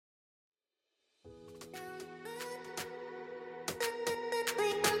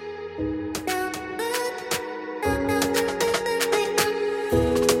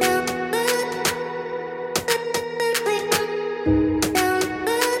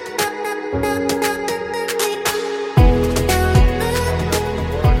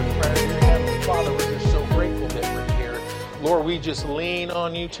just lean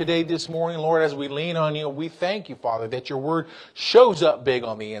on you today, this morning, Lord, as we lean on you, we thank you, Father, that your word shows up big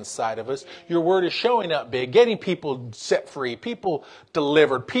on the inside of us. Your word is showing up big, getting people set free, people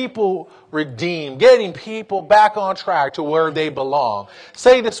delivered, people redeemed, getting people back on track to where they belong.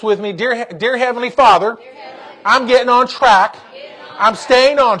 Say this with me. Dear Heavenly Father, I'm getting on track. I'm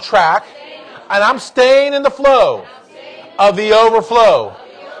staying on track. And I'm staying in the flow of the overflow.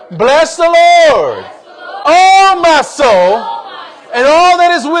 Bless the Lord, oh my soul, and all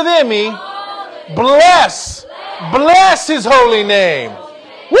that is within me. Bless his holy name.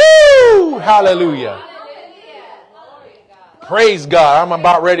 Woo! Hallelujah. Praise God. I'm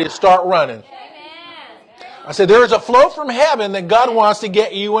about ready to start running. I said there is a flow from heaven that God wants to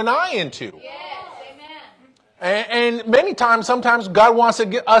get you and I into. And many times, sometimes God wants to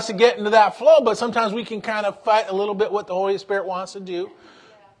get us to get into that flow, but sometimes we can kind of fight a little bit what the Holy Spirit wants to do.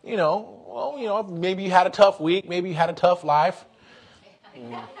 Maybe you had a tough week. Maybe you had a tough life.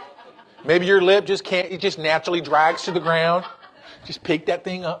 Maybe your lip it just naturally drags to the ground. Just pick that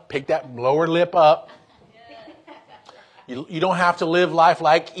thing up. Pick that lower lip up. You don't have to live life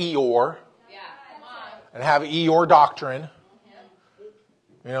like Eeyore and have Eeyore doctrine.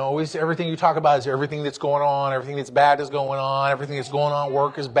 Always everything you talk about is everything that's going on, everything that's bad is going on, everything that's going on at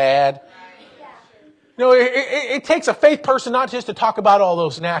work is bad. It takes a faith person not just to talk about all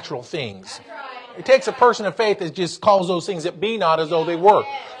those natural things. It takes a person of faith that just calls those things that be not as though they were.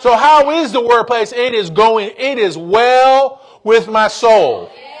 So how is the workplace? It is well with my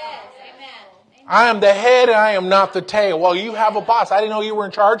soul. I am the head and I am not the tail. Well, you have a boss. I didn't know you were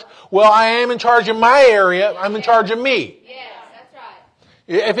in charge. Well, I am in charge of my area. I'm in charge of me.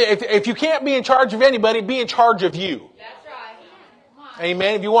 If you can't be in charge of anybody, be in charge of you. That's right.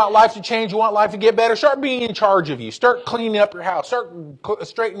 Amen. If you want life to change, you want life to get better, start being in charge of you. Start cleaning up your house. Start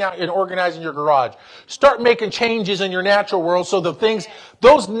straightening out and organizing your garage. Start making changes in your natural world so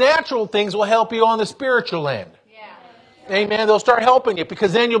those natural things will help you on the spiritual end. Yeah. Amen. They'll start helping you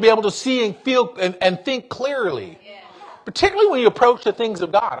because then you'll be able to see and feel and think clearly. Yeah. Particularly when you approach the things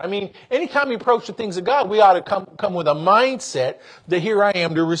of God. I mean, anytime you approach the things of God, we ought to come with a mindset that here I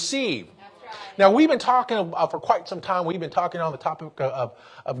am to receive. Right. Now, we've been talking for quite some time, we've been talking on the topic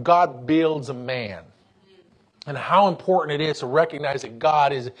of God builds a man. And how important it is to recognize that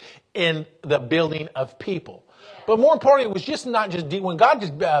God is in the building of people. But more importantly, it was just not just when God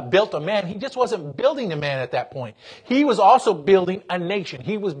just built a man, he just wasn't building a man at that point. He was also building a nation.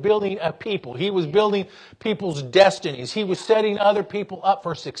 He was building a people. He was building people's destinies. He was setting other people up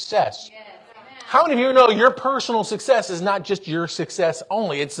for success. How many of you know your personal success is not just your success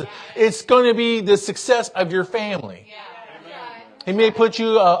only? It's going to be the success of your family. He may put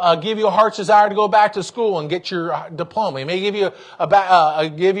you, give you a heart's desire to go back to school and get your diploma. He may give you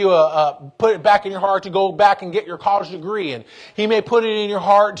put it back in your heart to go back and get your college degree. And he may put it in your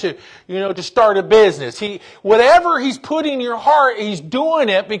heart to start a business. Whatever he's putting in your heart, he's doing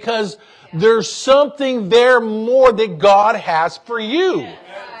it because there's something there more that God has for you.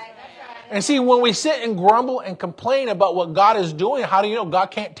 And see, when we sit and grumble and complain about what God is doing, how do you know God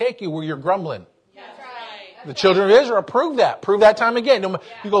can't take you where you're grumbling? The children of Israel prove that time again.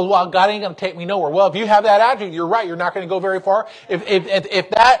 You go, well, God ain't going to take me nowhere. Well, if you have that attitude, you're right. You're not going to go very far. If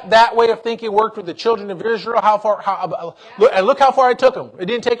that way of thinking worked with the children of Israel, and look how far it took them. It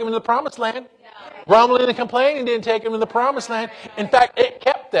didn't take them to the promised land. Grumbling and complaining didn't take them to the promised land. In fact, it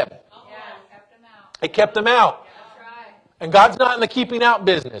kept them. It kept them out. And God's not in the keeping out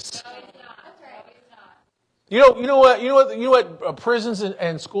business. You know what prisons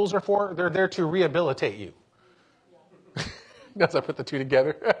and schools are for? They're there to rehabilitate you. That's I put the two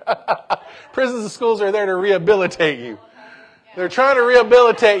together. Prisons and schools are there to rehabilitate you. They're trying to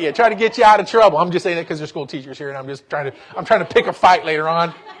rehabilitate you, trying to get you out of trouble. I'm just saying that because there's school teachers here, and I'm trying to pick a fight later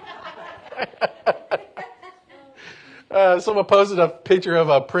on. Someone posted a picture of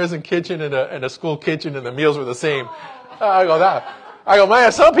a prison kitchen and a school kitchen, and the meals were the same. I go,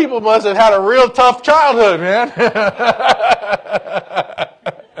 man, some people must have had a real tough childhood, man.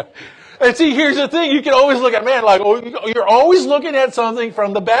 And see, here's the thing. You can always look at, you're always looking at something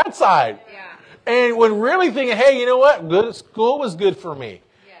from the bad side. Yeah. And when really thinking, hey, you know what? School was good for me.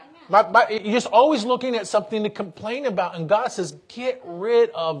 Yeah. You're just always looking at something to complain about. And God says, get rid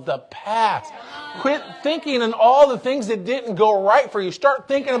of the past. Quit thinking on all the things that didn't go right for you. Start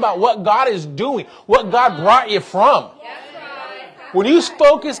thinking about what God is doing, what God brought you from. When you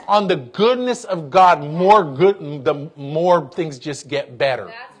focus on the goodness of God, the more things just get better.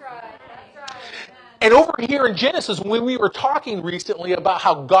 That's right. And over here in Genesis, when we were talking recently about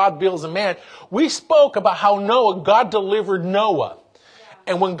how God builds a man, we spoke about how God delivered Noah.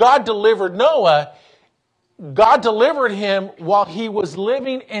 And when God delivered Noah, God delivered him while he was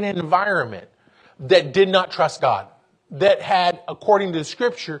living in an environment that did not trust God. That had, according to the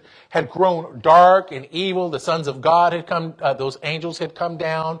scripture, had grown dark and evil. The sons of God had come, those angels had come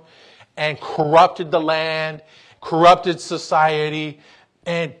down and corrupted the land, corrupted society,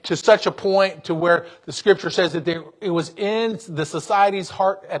 and to such a point to where the scripture says that it was in the society's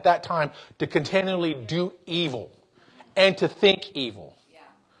heart at that time to continually do evil and to think evil.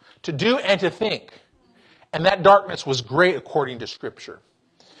 To do and to think. And that darkness was great according to scripture.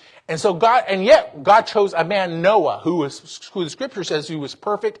 And so yet God chose a man, Noah, who the scripture says he was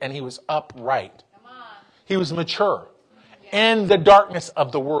perfect and he was upright. He was mature in the darkness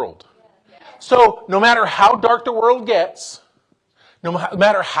of the world. So no matter how dark the world gets, no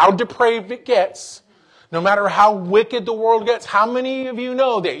matter how depraved it gets, no matter how wicked the world gets, how many of you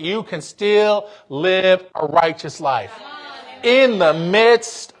know that you can still live a righteous life in the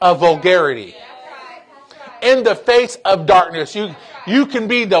midst of vulgarity? In the face of darkness, you can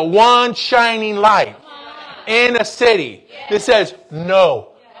be the one shining light in a city that says,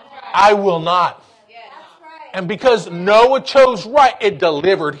 no, I will not. And because Noah chose right, it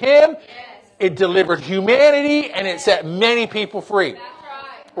delivered him, it delivered humanity, and it set many people free.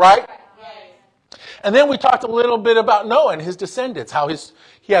 Right? And then we talked a little bit about Noah and his descendants, how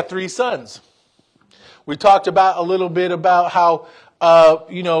he had 3 sons. We talked about a little bit about how,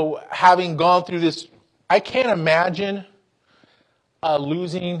 having gone through this, I can't imagine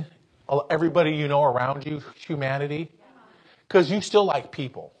losing everybody you know around you, humanity, because you still like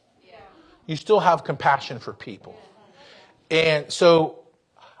people. You still have compassion for people. And so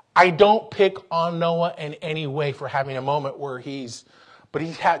I don't pick on Noah in any way for having a moment where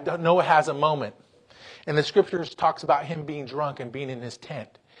Noah has a moment. And the scriptures talks about him being drunk and being in his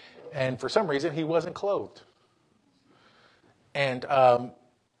tent. And for some reason, he wasn't clothed.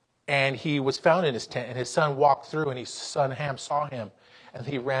 And he was found in his tent, and his son walked through, and his son Ham saw him, and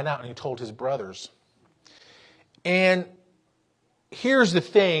he ran out and he told his brothers. And here's the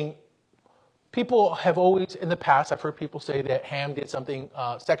thing. People have always, in the past, I've heard people say that Ham did something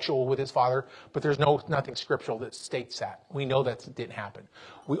sexual with his father, but there's nothing scriptural that states that. We know that didn't happen.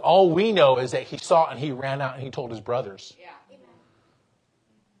 All we know is that he saw it and he ran out and he told his brothers. Yeah.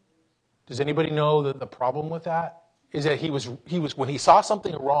 Does anybody know the problem with that? Is that he was when he saw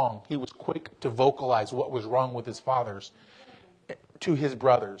something wrong, he was quick to vocalize what was wrong with his fathers to his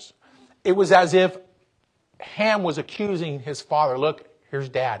brothers. It was as if Ham was accusing his father. Look, here's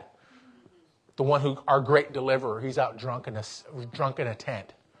Dad, the one our great deliverer. He's out drunk in a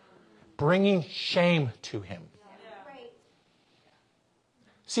tent, bringing shame to him.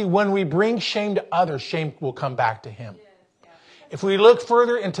 See, when we bring shame to others, shame will come back to him. If we look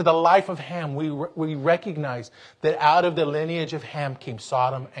further into the life of Ham, we recognize that out of the lineage of Ham came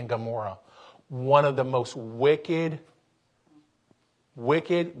Sodom and Gomorrah, one of the most wicked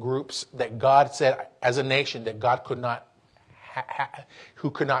groups that God said as a nation that God could not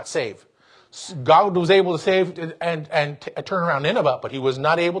save. God was able to save and turn around Nineveh, but he was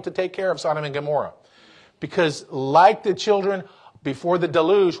not able to take care of Sodom and Gomorrah. Because like the children before the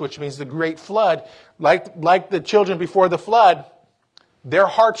deluge, which means the great flood, like the children before the flood, their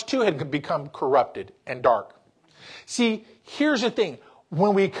hearts too had become corrupted and dark. See, here's the thing.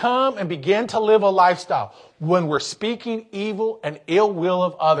 When we come and begin to live a lifestyle, when we're speaking evil and ill will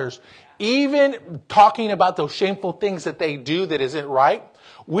of others, even talking about those shameful things that they do that isn't right,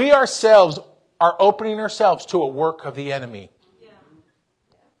 we ourselves are opening ourselves to a work of the enemy. Yeah.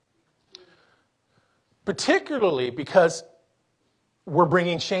 Particularly because we're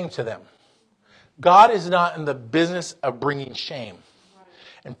bringing shame to them. God is not in the business of bringing shame.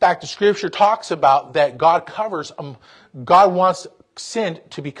 In fact, the scripture talks about that God wants sin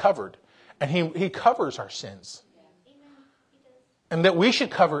to be covered. And he covers our sins. And that we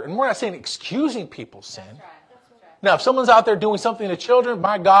should cover, and we're not saying excusing people's sin. That's right. Now, if someone's out there doing something to children,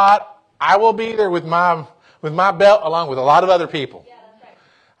 my God, I will be there with my belt along with a lot of other people. Yeah, that's right.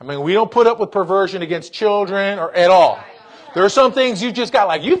 I mean, we don't put up with perversion against children or at all. There are some things you've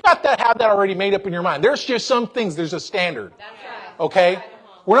got to have that already made up in your mind. There's just some things, there's a standard. That's right. Okay?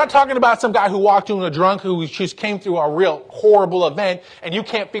 We're not talking about some guy who walked in a drunk who just came through a real horrible event and you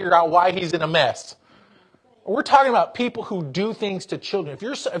can't figure out why he's in a mess. We're talking about people who do things to children. If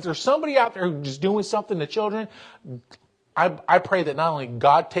there's somebody out there who's just doing something to children, I pray that not only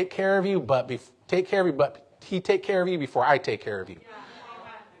God take care of you, but he take care of you before I take care of you.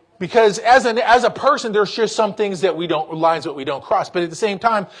 Because as a person, there's just some things lines that we don't cross. But at the same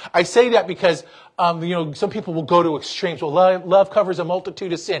time, I say that because, some people will go to extremes. Well, love covers a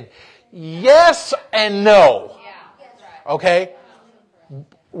multitude of sin. Yes and no. Okay?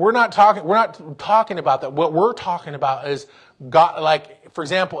 we're not talking about that. What we're talking about is God, like, for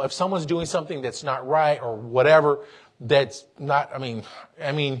example, if someone's doing something that's not right or whatever, that's not, I mean,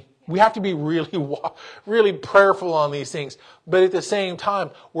 we have to be really prayerful on these things. But at the same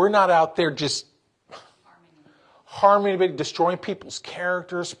time, we're not out there just harming anybody, destroying people's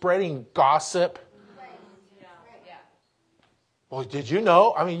character, spreading gossip. Well, did you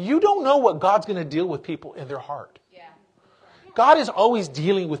know? I mean, you don't know what God's going to deal with people in their heart. God is always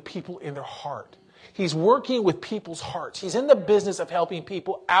dealing with people in their heart. He's working with people's hearts. He's in the business of helping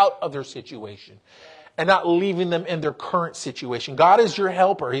people out of their situation and not leaving them in their current situation. God is your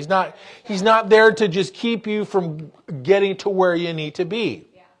helper. He's not there to just keep you from getting to where you need to be.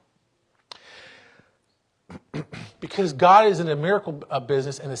 Because God is in the miracle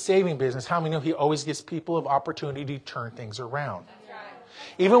business and the saving business, how many know He always gives people an opportunity to turn things around? That's right.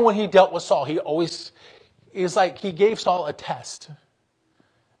 Even when He dealt with Saul, it's like He gave Saul a test.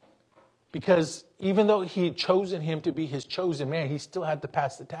 Because even though He had chosen him to be His chosen man, he still had to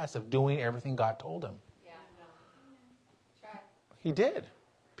pass the test of doing everything God told him. Yeah. That's right. He did.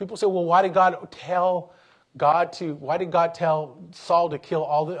 People say, well, why did God tell Saul to kill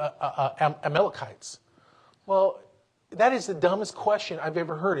all the Amalekites? Well, that is the dumbest question I've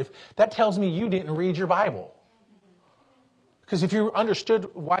ever heard. If that tells me you didn't read your Bible. Because if you understood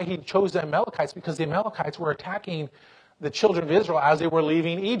why He chose the Amalekites, because the Amalekites were attacking the children of Israel as they were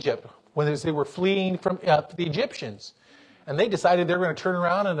leaving Egypt, when they were fleeing from the Egyptians. And they decided they were going to turn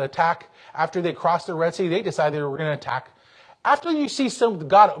around and attack. After they crossed the Red Sea, they decided they were going to attack. After you see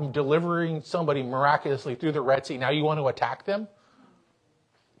God delivering somebody miraculously through the Red Sea, now you want to attack them?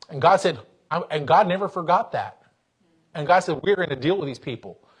 And God said, and God never forgot that. And God said, we're going to deal with these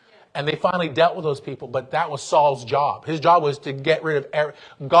people. And they finally dealt with those people, but that was Saul's job. His job was to get rid of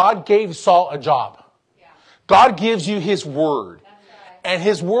God gave Saul a job. God gives you His word. And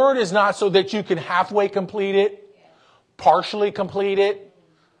His word is not so that you can halfway complete it, partially complete it,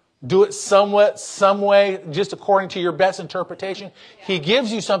 do it somewhat, some way, just according to your best interpretation. He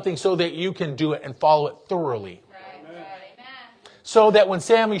gives you something so that you can do it and follow it thoroughly. Right. So that when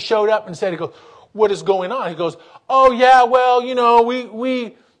Sammy showed up and said, he goes, what is going on? He goes, oh yeah, well, you know,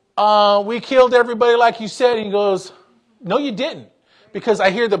 we killed everybody like you said. And he goes, no, you didn't. Because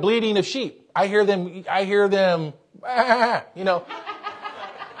I hear the bleating of sheep. I hear them, you know.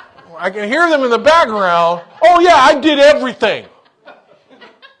 I can hear them in the background. Oh yeah, I did everything.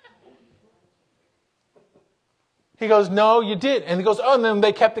 He goes, no, you did. And he goes, oh, and then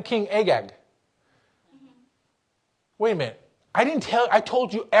they kept the king Agag. Wait a minute. I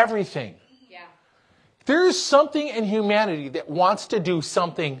told you everything. Yeah. There is something in humanity that wants to do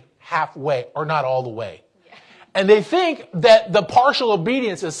something halfway or not all the way. Yeah. And they think that the partial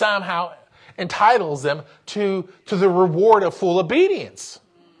obedience is somehow entitles them to the reward of full obedience.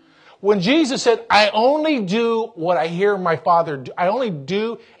 When Jesus said, I only do what I hear my Father do. I only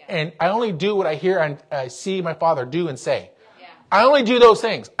do what I hear and I see my Father do and say. Yeah. I only do those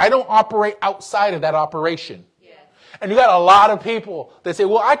things. I don't operate outside of that operation. Yeah. And you got a lot of people that say,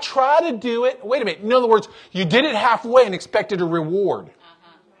 well, I try to do it. Wait a minute. In other words, you did it halfway and expected a reward.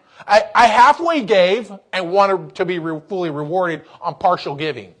 I halfway gave and wanted to be fully rewarded on partial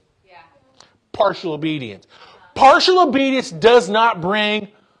giving. Yeah. Partial obedience. Partial obedience does not bring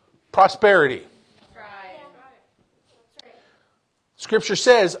prosperity. Right. Scripture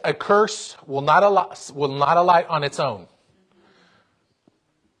says a curse will not alight on its own.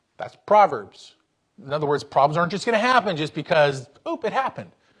 That's Proverbs. In other words, problems aren't just going to happen just because, it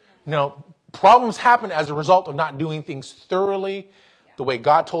happened. No, problems happen as a result of not doing things thoroughly the way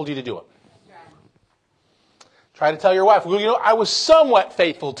God told you to do it. Try to tell your wife, well, you know, I was somewhat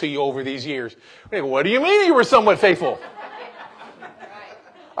faithful to you over these years. What do you mean you were somewhat faithful?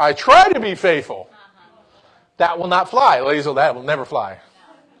 I try to be faithful. That will not fly. Ladies, that will never fly.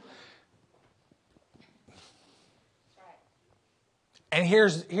 And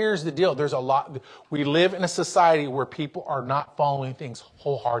here's the deal. There's a lot. We live in a society where people are not following things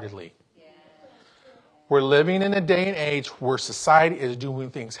wholeheartedly. We're living in a day and age where society is doing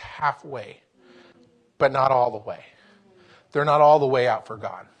things halfway, but not all the way. They're not all the way out for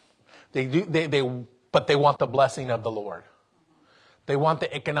God. But they want the blessing of the Lord. They want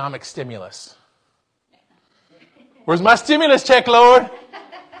the economic stimulus. Where's my stimulus check, Lord?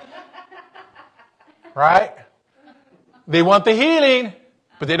 Right? They want the healing,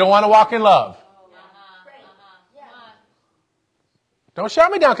 but they don't want to walk in love. Don't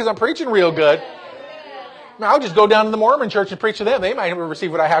shout me down because I'm preaching real good. I'll just go down to the Mormon church and preach to them. They might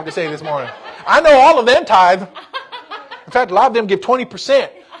receive what I have to say this morning. I know all of them tithe. In fact, a lot of them give 20%.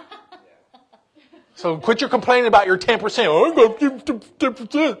 So quit your complaining about your 10%. Oh, I got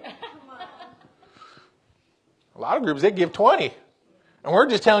 10%. A lot of groups, they give 20. And we're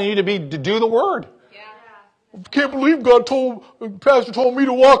just telling you to do the word. I can't believe Pastor told me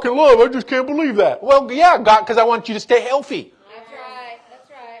to walk in love. I just can't believe that. Well, yeah, God, because I want you to stay healthy. That's right. That's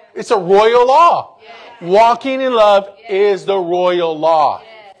right. It's a royal law. Yes. Walking in love is the royal law.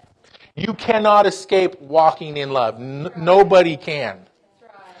 Yes. You cannot escape walking in love. Nobody can.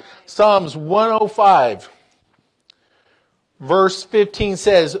 That's right. Psalms 105, verse 15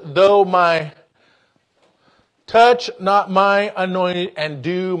 says, though my touch not my anointed and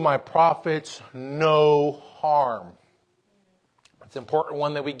do my prophets no harm. It's an important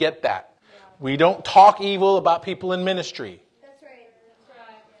one that we get that. We don't talk evil about people in ministry. That's right. That's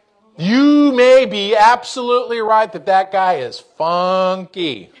right. You may be absolutely right that guy is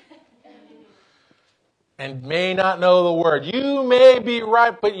funky and may not know the word. You may be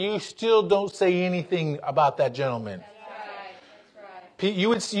right, but you still don't say anything about that gentleman. That's right.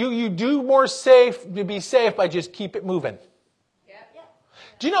 You do more safe to be safe by just keep it moving.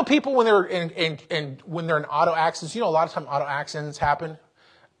 Do you know people when they're in auto accidents? You know, a lot of time auto accidents happen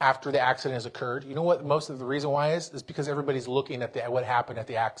after the accident has occurred. You know what? Most of the reason why is because everybody's looking at what happened at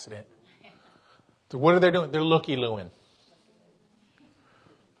the accident. So what are they doing? They're looky-looing.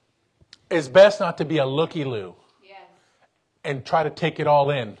 It's best not to be a looky-loo and try to take it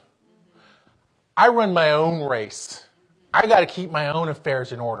all in. I run my own race. I got to keep my own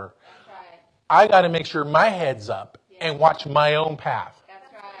affairs in order. That's right. I got to make sure my head's up and watch my own path.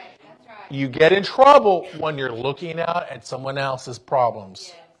 That's right. That's right. You get in trouble when you're looking out at someone else's problems.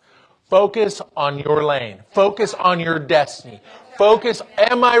 Yes. Focus on your lane. Focus on your destiny. Focus,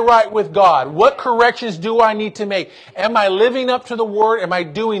 am I right with God? What corrections do I need to make? Am I living up to the Word? Am I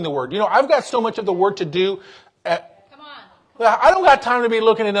doing the Word? You know, I've got so much of the Word to do. Come on. I don't got time to be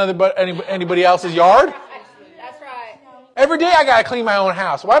looking at anybody else's yard. That's right. Every day I got to clean my own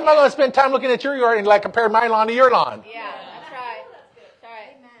house. Why am I going to spend time looking at your yard and like compare my lawn to your lawn? Yeah, that's right. That's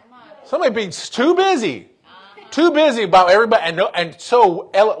right. Come on. Somebody be too busy. Too busy about everybody and so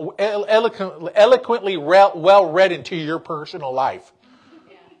eloquently well read into your personal life.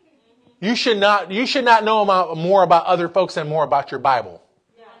 You should not know more about other folks than more about your Bible.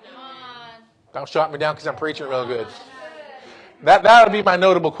 Come on. Don't shut me down because I'm preaching real good. That'll be my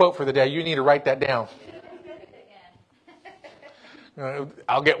notable quote for the day. You need to write that down.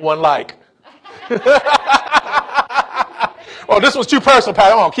 I'll get one like. Oh, this was too personal,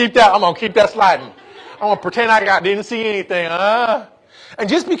 Pat. I'm gonna keep that sliding. I'm going to pretend didn't see anything. And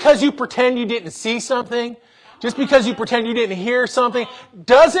just because you pretend you didn't see something, just because you pretend you didn't hear something,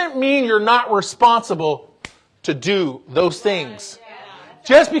 doesn't mean you're not responsible to do those things.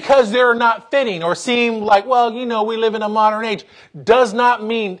 Just because they're not fitting or seem like, well, you know, we live in a modern age, does not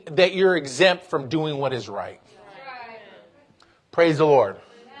mean that you're exempt from doing what is right. Praise the Lord.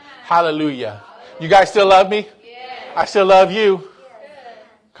 Hallelujah. You guys still love me? I still love you.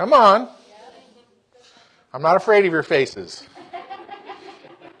 Come on. I'm not afraid of your faces.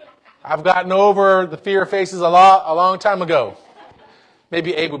 I've gotten over the fear of faces a long time ago.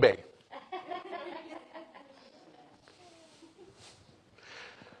 Maybe Ebube.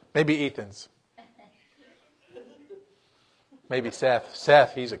 Maybe Ethan's. Maybe Seth.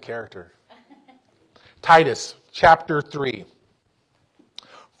 Seth, he's a character. Titus chapter 3,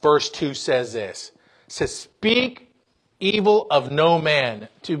 verse 2 says this. It says, speak evil of no man,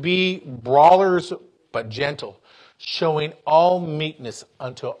 to be brawlers but gentle, showing all meekness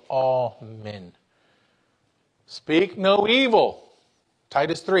unto all men. Speak no evil.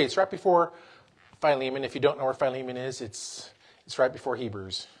 Titus 3. It's right before Philemon. If you don't know where Philemon is, it's right before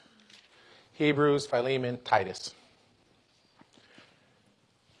Hebrews. Hebrews, Philemon, Titus.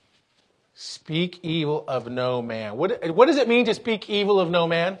 Speak evil of no man. What does it mean to speak evil of no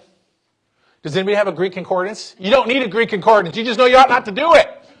man? Does anybody have a Greek concordance? You don't need a Greek concordance. You just know you ought not to do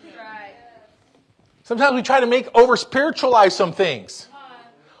it. Sometimes we try to over-spiritualize some things.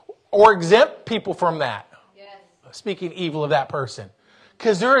 Or exempt people from that. Yes. Speaking evil of that person.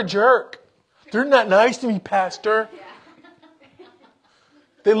 Because they're a jerk. They're not nice to me, Pastor. Yeah.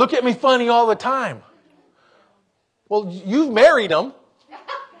 They look at me funny all the time. Well, you've married them.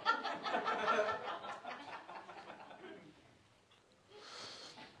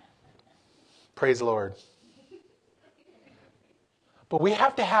 Praise the Lord. But we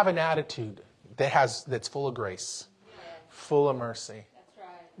have to have an attitude that's full of grace, full of mercy. That's right.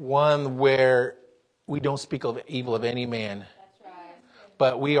 One where we don't speak of evil of any man. That's right.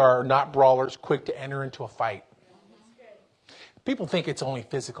 But we are not brawlers, quick to enter into a fight. People think it's only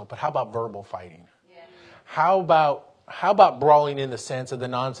physical, but how about verbal fighting? Yeah. How about How about brawling in the sense of the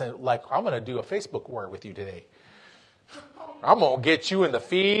nonsense, like, I'm going to do a Facebook war with you today. I'm going to get you in the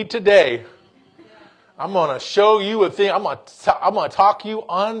feed today. I'm going to show you a thing. I'm going to talk you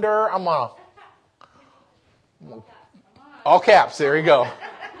under. I'm going to, all caps, there you go.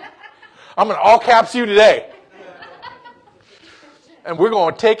 I'm going to all caps you today. And we're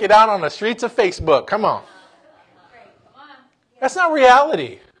going to take it out on the streets of Facebook. Come on. That's not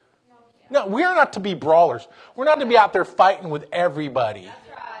reality. No, we are not to be brawlers. We're not to be out there fighting with everybody.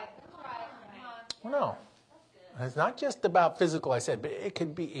 No. It's not just about physical, I said, but it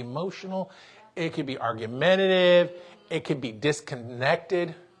could be emotional. It could be argumentative. It could be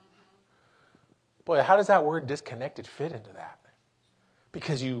disconnected. Boy, how does that word disconnected fit into that?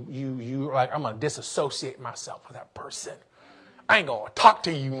 Because you're like, I'm going to disassociate myself with that person. I ain't going to talk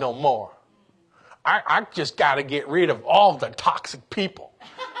to you no more. I just got to get rid of all the toxic people.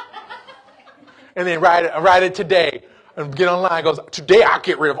 And then write it today and get online and goes, today I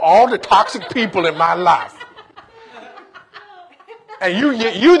get rid of all the toxic people in my life. And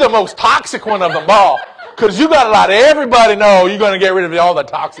you the most toxic one of them all. Because you got to let everybody know you're going to get rid of all the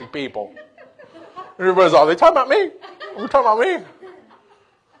toxic people. Everybody's all, they talking about me? We're talking about me?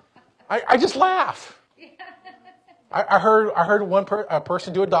 I just laugh. I heard a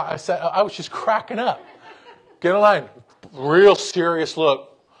person do I said, I was just cracking up. Get online. Real serious look.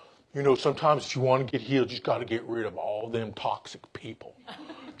 You know, sometimes if you want to get healed, you just got to get rid of all them toxic people.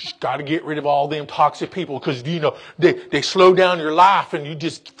 Just got to get rid of all them toxic people because, you know, they slow down your life and you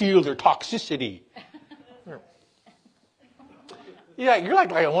just feel their toxicity. Yeah, you're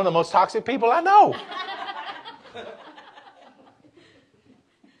like one of the most toxic people I know.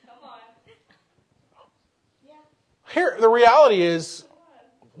 Here, the reality is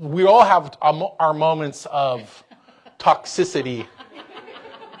we all have our moments of toxicity.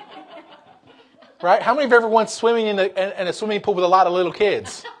 Right? How many of you ever went swimming in a swimming pool with a lot of little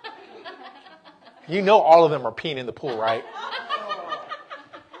kids? You know all of them are peeing in the pool, right?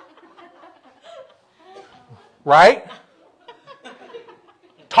 Right?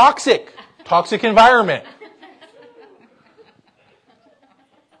 Toxic environment.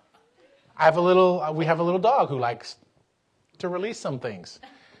 We have a little dog who likes to release some things.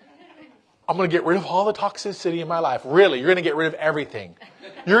 I'm going to get rid of all the toxicity in my life. Really, you're going to get rid of everything.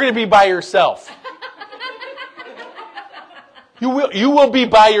 You're going to be by yourself. You will be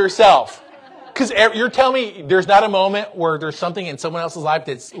by yourself. Because you're telling me there's not a moment where there's something in someone else's life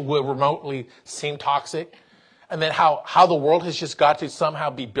that will remotely seem toxic, and then how the world has just got to somehow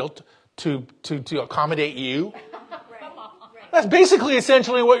be built to accommodate you. That's basically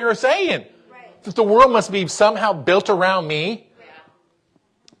essentially what you're saying. That the world must be somehow built around me.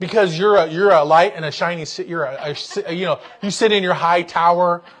 Because you're a light and a shiny, you sit in your high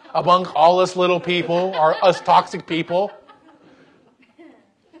tower among all us little people, or us toxic people.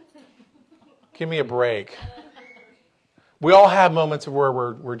 Give me a break. We all have moments where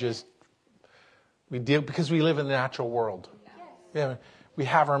we deal, because we live in the natural world. Yeah, we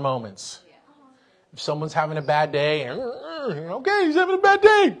have our moments. If someone's having a bad day, okay, he's having a bad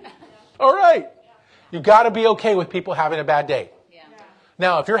day. All right. You got to be okay with people having a bad day.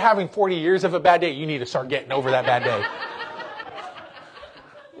 Now, if you're having 40 years of a bad day, you need to start getting over that bad day.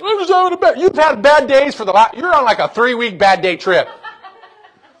 I'm just having a bad. You've had bad days for you're on like a 3-week bad day trip.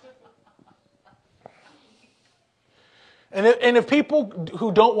 And if people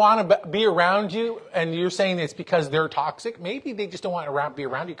who don't want to be around you, and you're saying it's because they're toxic, maybe they just don't want to be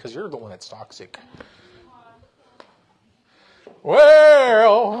around you because you're the one that's toxic.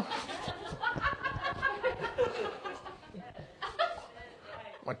 Well,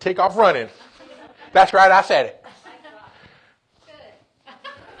 I'm going to take off running. That's right, I said it.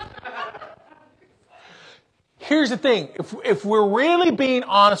 Here's the thing. If we're really being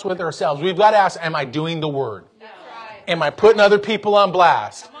honest with ourselves, we've got to ask, am I doing the word? Am I putting other people on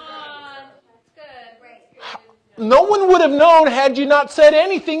blast? Come on. That's good. No one would have known had you not said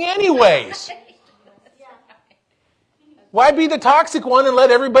anything anyways. Why be the toxic one and let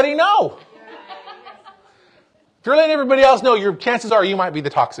everybody know? If you're letting everybody else know, your chances are you might be the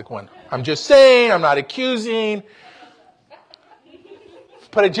toxic one. I'm just saying, I'm not accusing.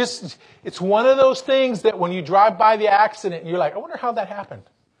 But it's one of those things that when you drive by the accident, you're like, I wonder how that happened.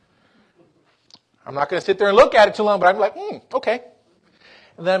 I'm not going to sit there and look at it too long, but I'm like, okay.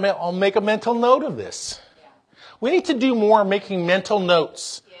 And then I'll make a mental note of this. We need to do more making mental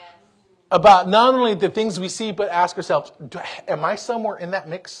notes about not only the things we see, but ask ourselves, am I somewhere in that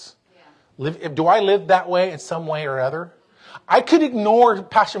mix? Do I live that way in some way or other? I could ignore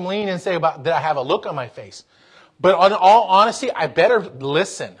Pastor Moline and say that I have a look on my face. But in all honesty, I better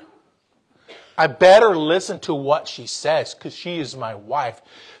listen. I better listen to what she says because she is my wife.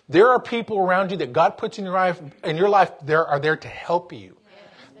 There are people around you that God puts in your life, are there to help you.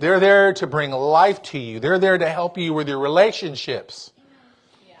 They're there to bring life to you. They're there to help you with your relationships.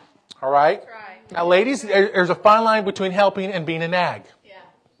 All right? Now, ladies, there's a fine line between helping and being a nag.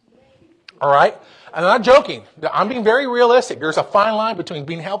 All right? I'm not joking. I'm being very realistic. There's a fine line between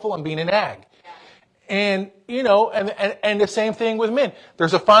being helpful and being a nag. And, and the same thing with men.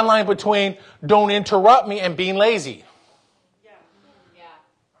 There's a fine line between don't interrupt me and being lazy.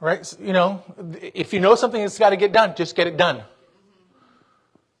 Right? So, if you know something that's got to get done, just get it done.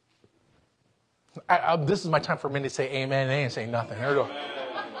 This is my time for men to say amen. They ain't saying nothing. There we go.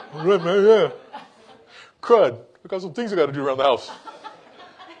 Right, man, yeah. Crud. I got some things I got to do around the house.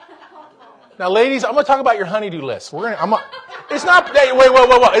 Now, ladies, I'm going to talk about your honey-do list. It's not.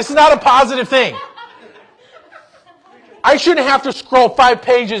 Wait. It's not a positive thing. I shouldn't have to scroll 5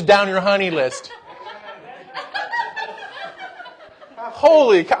 pages down your honey list.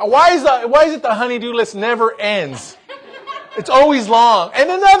 Holy cow. Why is it the honey-do list never ends? It's always long. And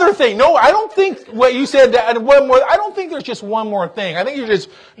another thing. No, I don't think what you said, and one more, I don't think there's just one more thing. I think you're just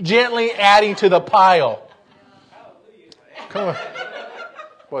gently adding to the pile. Come on.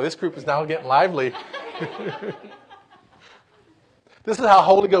 Boy, this group is now getting lively. This is how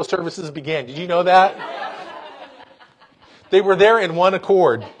Holy Ghost services began. Did you know that? They were there in one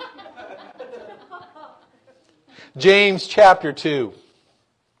accord. James chapter 2.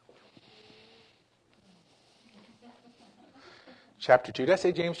 Chapter 2. Did I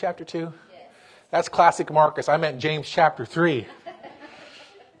say James chapter 2? Yes. That's classic Marcus. I meant James chapter 3.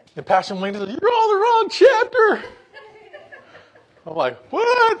 And Pastor Melina said, you're on the wrong chapter. I'm like,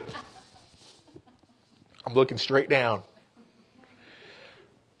 what? I'm looking straight down.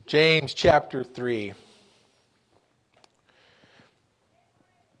 James chapter 3.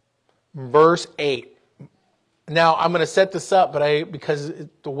 Verse 8. Now, I'm going to set this up, but because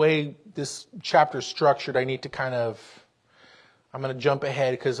the way this chapter is structured, I need to I'm going to jump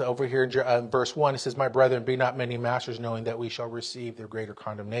ahead because over here in verse 1, it says, my brethren, be not many masters, knowing that we shall receive the greater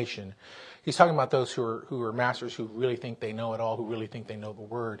condemnation. He's talking about those who are masters who really think they know it all, who really think they know the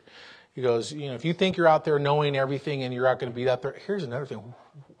word. He goes, if you think you're out there knowing everything and you're not going to be out there, here's another thing.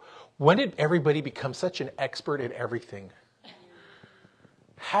 When did everybody become such an expert at everything?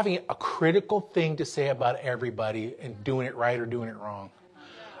 Having a critical thing to say about everybody and doing it right or doing it wrong.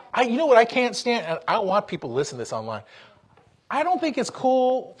 You know what I can't stand? And I don't want people to listen to this online. I don't think it's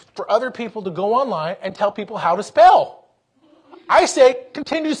cool for other people to go online and tell people how to spell. I say,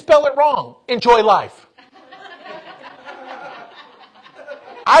 continue to spell it wrong. Enjoy life.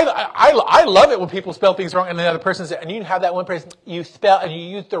 I love it when people spell things wrong and the other person says, and you have that one person, you spell and you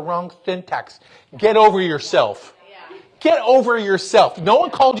use the wrong syntax. Get over yourself. Get over yourself. No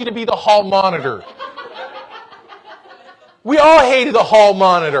one called you to be the hall monitor. We all hated the hall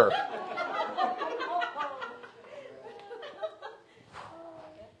monitor.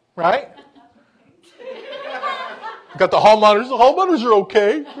 Right? Got the hall monitors. The hall monitors are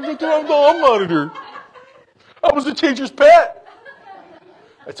okay. I'm the hall monitor. I was the teacher's pet.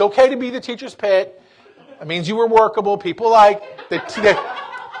 It's okay to be the teacher's pet. That means you were workable. People let me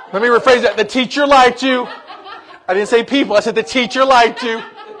rephrase that. The teacher liked you. I didn't say people. I said the teacher liked you.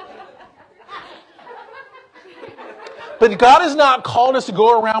 But God has not called us to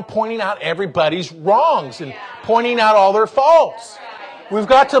go around pointing out everybody's wrongs and pointing out all their faults. We've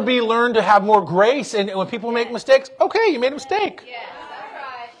got to learn to have more grace. And when people make mistakes, okay, you made a mistake. Yes, that's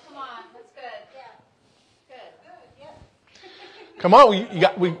right. Come on, that's good. Good. Come on,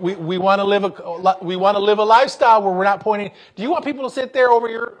 we want to live a lifestyle where we're not pointing. Do you want people to sit there over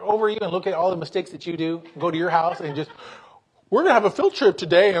you and look at all the mistakes that you do? Go to your house and just, we're going to have a field trip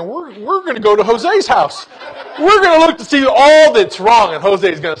today, and we're going to go to Jose's house. We're going to look to see all that's wrong, and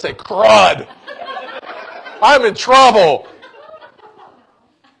Jose's going to say, crud. I'm in trouble.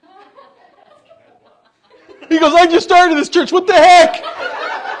 He goes, I just started this church. What the heck?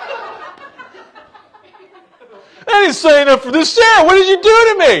 I didn't sign up for this. Sarah, what did you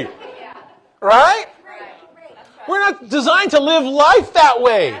do to me? Right? We're not designed to live life that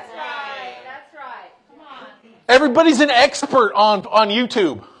way. That's right. Come on. Everybody's an expert on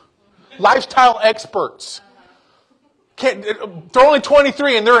YouTube. Lifestyle experts. They're only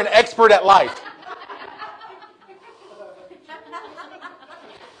 23 and they're an expert at life.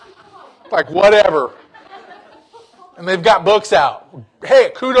 Like whatever. And they've got books out.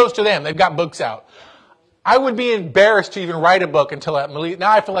 Hey, kudos to them. They've got books out. I would be embarrassed to even write a book until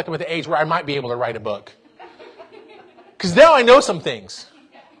now I feel like I'm at the age where I might be able to write a book. Because now I know some things.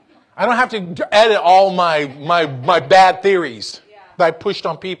 I don't have to edit all my bad theories that I pushed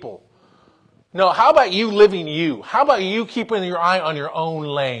on people. No, how about you living you? How about you keeping your eye on your own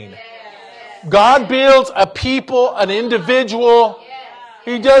lane? God builds a people, an individual.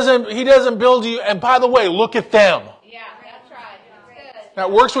 He doesn't build you. And by the way, look at them. Yeah, that's right. That's good. Now,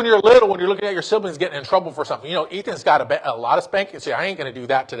 it works when you're little, when you're looking at your siblings getting in trouble for something. You know, Ethan's got a lot of spanking. So I ain't going to do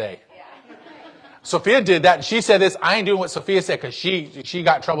that today. Sophia did that, and she said this. I ain't doing what Sophia said because she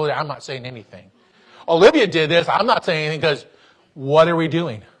got in trouble. I'm not saying anything. Olivia did this. I'm not saying anything because what are we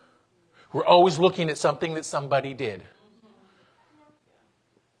doing? We're always looking at something that somebody did.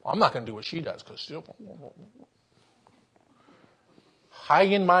 I'm not going to do what she does because high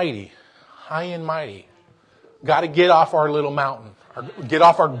and mighty. Got to get off our little mountain. Get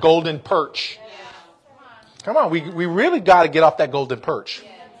off our golden perch. Come on, we really got to get off that golden perch.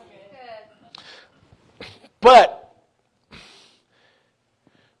 But,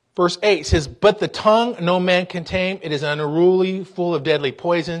 verse 8 says, but the tongue no man can tame. It is unruly, full of deadly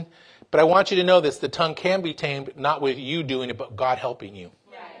poison. But I want you to know this. The tongue can be tamed, not with you doing it, but God helping you.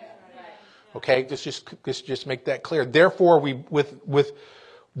 Okay, just make that clear. Therefore,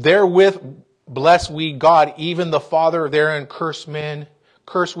 therewith bless we God, even the Father therein curse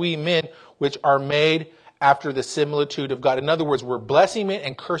we men, which are made after the similitude of God. In other words, we're blessing men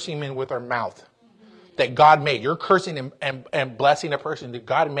and cursing men with our mouth. That God made. You're cursing and blessing a person that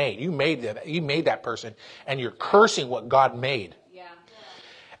God made. You made that person, and you're cursing what God made. Yeah.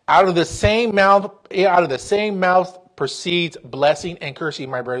 Out of the same mouth proceeds blessing and cursing,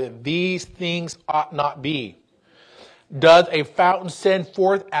 my brother. These things ought not be. Doth a fountain send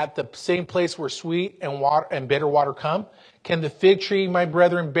forth at the same place where sweet and water and bitter water come? Can the fig tree, my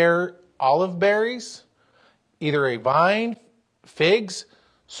brethren, bear olive berries? Either a vine, figs?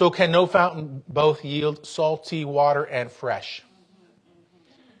 So can no fountain both yield salty water and fresh.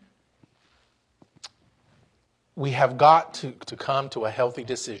 We have got to come to a healthy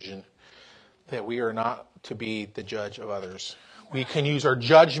decision that we are not to be the judge of others. We can use our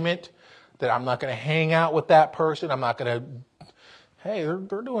judgment that I'm not going to hang out with that person. I'm not going to, hey,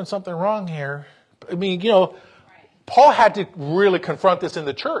 they're doing something wrong here. I mean, Paul had to really confront this in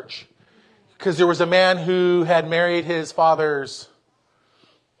the church because there was a man who had married his father's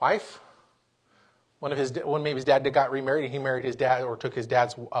wife. Maybe his dad got remarried and he married his dad or took his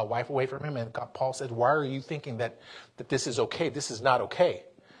dad's wife away from him. And Paul said, why are you thinking that this is okay? This is not okay.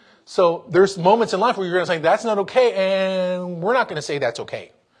 So there's moments in life where you're going to say, that's not okay. And we're not going to say that's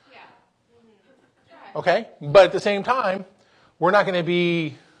okay. Okay? But at the same time, we're not going to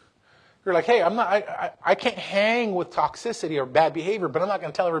be, you're like, hey, I can't hang with toxicity or bad behavior, but I'm not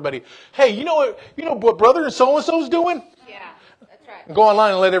going to tell everybody, hey, you know what brother and so-and-so's doing? Yeah. Right. Go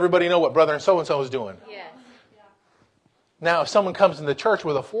online and let everybody know what brother and so-and-so is doing. Yes. Now, if someone comes in the church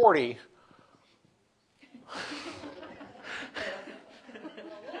with a 40,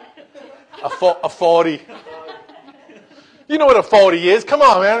 a 40. You know what a 40 is. Come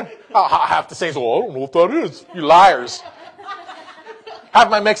on, man. Half the saints, well, I don't know what that is. You liars. Half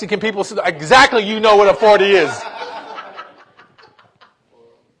my Mexican people said, exactly you know what a 40 is.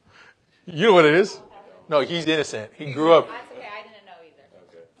 You know what it is? No, he's innocent. He grew up.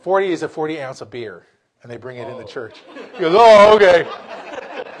 40 is a 40 ounce of beer, and they bring it in the church. He goes, oh, okay.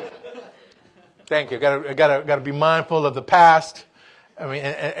 Thank you. I got to be mindful of the past,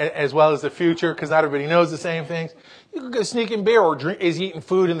 as well as the future, because not everybody knows the same things. You can go sneaking beer or is eating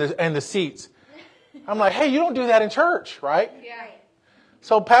food in the seats. I'm like, hey, you don't do that in church, right? Yeah.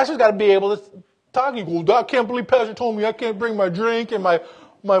 So pastor's got to be able to talk. You go, I can't believe pastor told me I can't bring my drink and my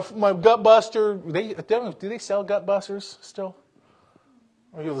gut buster. Do they sell gut busters still?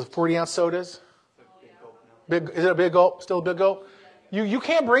 Or the 40-ounce sodas? Is it a big gulp? Still a big gulp? You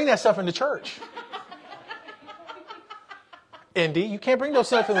can't bring that stuff into church. Indy, you can't bring those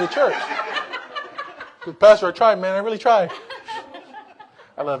stuff into the church. Pastor, I tried, man. I really tried.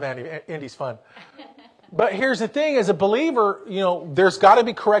 I love Andy. Indy's fun. But here's the thing. As a believer, there's got to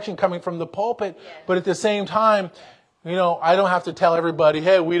be correction coming from the pulpit. But at the same time, I don't have to tell everybody,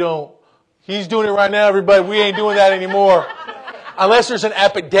 hey, he's doing it right now, everybody. We ain't doing that anymore. Unless there's an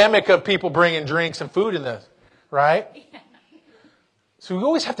epidemic of people bringing drinks and food in this, right? So we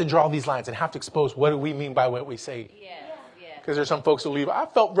always have to draw these lines and have to expose what do we mean by what we say. Because there's some folks who leave, I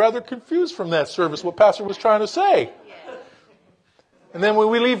felt rather confused from that service, what pastor was trying to say. And then when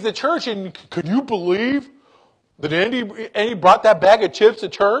we leave the church, and could you believe that Andy brought that bag of chips to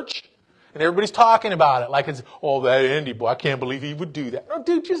church? And everybody's talking about it like it's, oh, that Andy boy, I can't believe he would do that. No,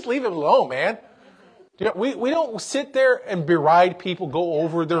 dude, just leave him alone, man. We don't sit there and beride people, go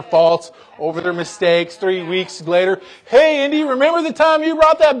over their faults, over their mistakes 3 weeks later. Hey, Andy, remember the time you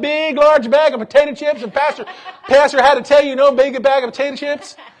brought that big, large bag of potato chips and Pastor had to tell you no big bag of potato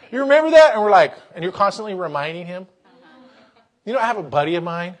chips? You remember that? And we're like, and you're constantly reminding him. You know, I have a buddy of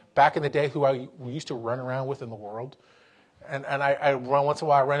mine back in the day who we used to run around with in the world. And I run once in a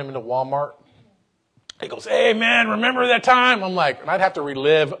while, I run him into Walmart. He goes, hey, man, remember that time? I'm like, and I'd have to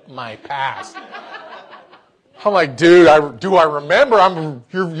relive my past. I'm like, dude, do I remember?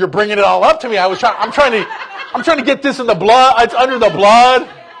 You're bringing it all up to me. I'm trying to get this in the blood. It's under the blood.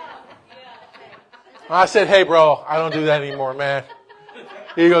 I said, hey, bro, I don't do that anymore, man.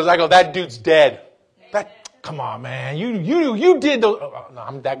 I go, that dude's dead. Come on, man. You did those.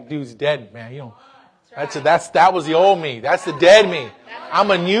 No, that dude's dead, man. You know, that was the old me. That's the dead me.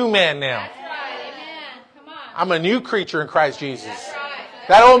 I'm a new man now. I'm a new creature in Christ Jesus.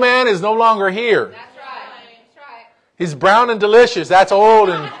 That old man is no longer here. He's brown and delicious. That's old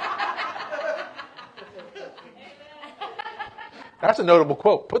and. That's a notable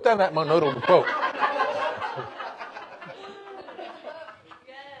quote. Put that in that notable quote.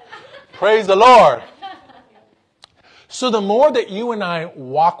 Praise the Lord. So the more that you and I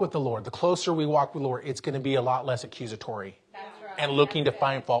walk with the Lord, the closer we walk with the Lord, it's going to be a lot less accusatory and looking to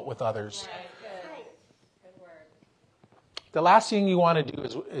find fault with others. The last thing you want to do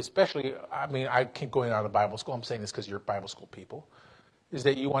is, especially, I keep going out of Bible school. I'm saying this because you're Bible school people, is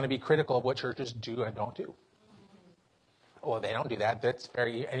that you want to be critical of what churches do and don't do. Oh, they don't do that. That's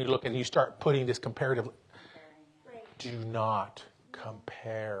very, and you look and you start putting this comparative. Do not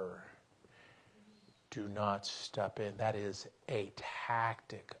compare. Do not step in. That is a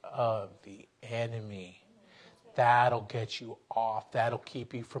tactic of the enemy. That'll get you off. That'll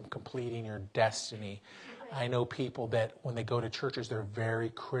keep you from completing your destiny. I know people that when they go to churches, they're very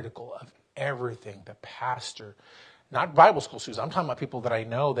critical of everything. The pastor, not Bible school students. I'm talking about people that I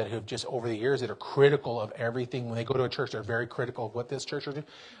know that have just over the years that are critical of everything. When they go to a church, they're very critical of what this church is doing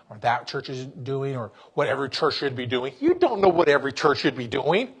or that church is doing or what every church should be doing. You don't know what every church should be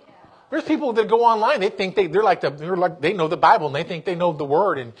doing. There's people that go online. They think they know the Bible and they think they know the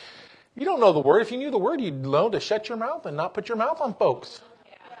Word. And you don't know the Word. If you knew the Word, you'd know to shut your mouth and not put your mouth on folks.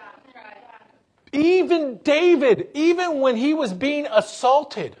 Even David, even when he was being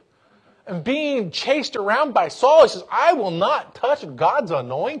assaulted and being chased around by Saul, he says, I will not touch God's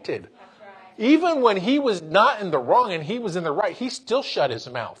anointed. Even when he was not in the wrong and he was in the right, he still shut his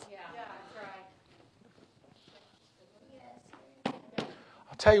mouth.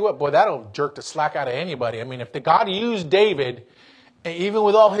 I'll tell you what, boy, that'll jerk the slack out of anybody. I mean, if God used David, even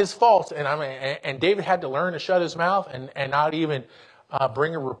with all his faults, and David had to learn to shut his mouth and not even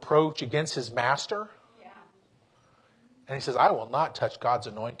bring a reproach against his master. And he says, I will not touch God's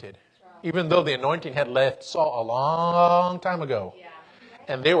anointed. Even though the anointing had left Saul a long time ago.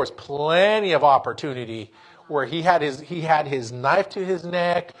 And there was plenty of opportunity where he had his knife to his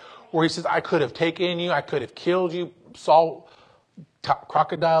neck, where he says, I could have taken you, I could have killed you. Saul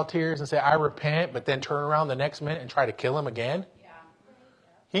crocodile tears and say, I repent, but then turn around the next minute and try to kill him again.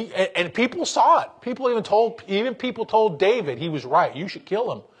 And people saw it. People told David he was right. You should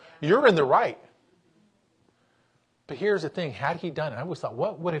kill him. You're in the right. But here's the thing: had he done it, I always thought,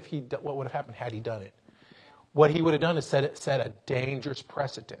 what would have happened had he done it? What he would have done is set a dangerous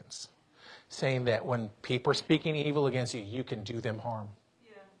precedence, saying that when people are speaking evil against you, you can do them harm.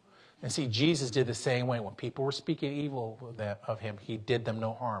 And see, Jesus did the same way. When people were speaking evil of him, he did them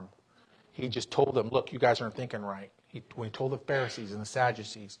no harm. He just told them, look, you guys aren't thinking right. When he told the Pharisees and the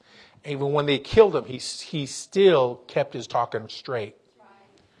Sadducees, even when they killed him, he still kept his talking straight.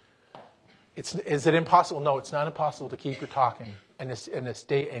 Is it impossible? No, it's not impossible to keep your talking and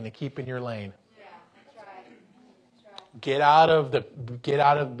to keep in your lane. Get out of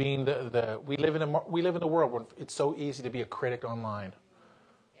being we live in a world where it's so easy to be a critic online.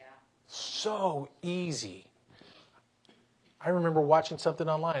 So easy. I remember watching something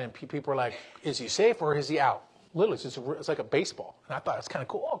online and people were like, "Is he safe or is he out?" Literally, it's like a baseball. And I thought it's kind of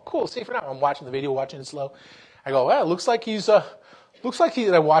cool. Oh, cool, safe or not. I'm watching the video, watching it slow. I go, well, it looks like he's. I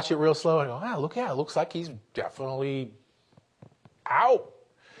watch it real slow. I go, it looks like he's definitely out.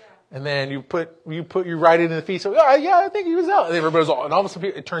 Yeah. And then you write it in the feed. So, I think he was out. And everybody's all, and all of a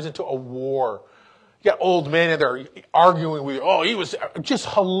sudden it turns into a war. You got old men and they're arguing with you. Oh, he was just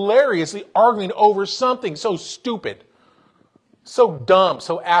hilariously arguing over something so stupid, so dumb,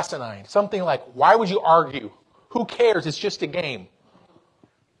 so asinine. Something like, why would you argue? Who cares? It's just a game.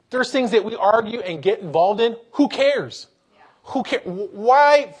 There's things that we argue and get involved in. Who cares? Yeah. Who cares?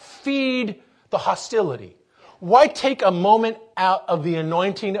 Why feed the hostility? Why take a moment out of the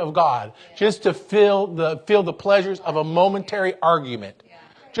anointing of God just to feel the pleasures of a momentary argument?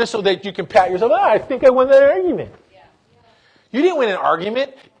 Just so that you can pat yourself, I think I won that argument. You didn't win an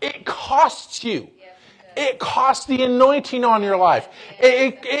argument. It costs you. It costs the anointing on your life.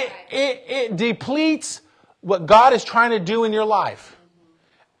 It depletes what God is trying to do in your life,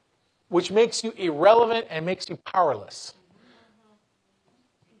 which makes you irrelevant and makes you powerless.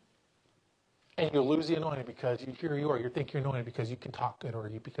 And you'll lose the anointing because here you are. You think you're anointed because you can talk good or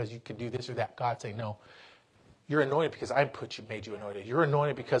because you can do this or that. God say, no. You're anointed because I made you anointed. You're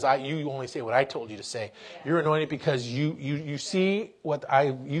anointed because you only say what I told you to say. You're anointed because you see what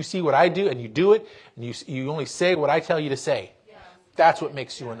I do and you do it, and you only say what I tell you to say. That's what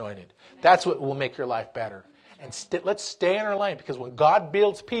makes you anointed. That's what will make your life better. And let's stay in our lane, because when God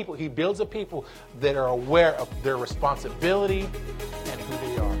builds people, He builds a people that are aware of their responsibility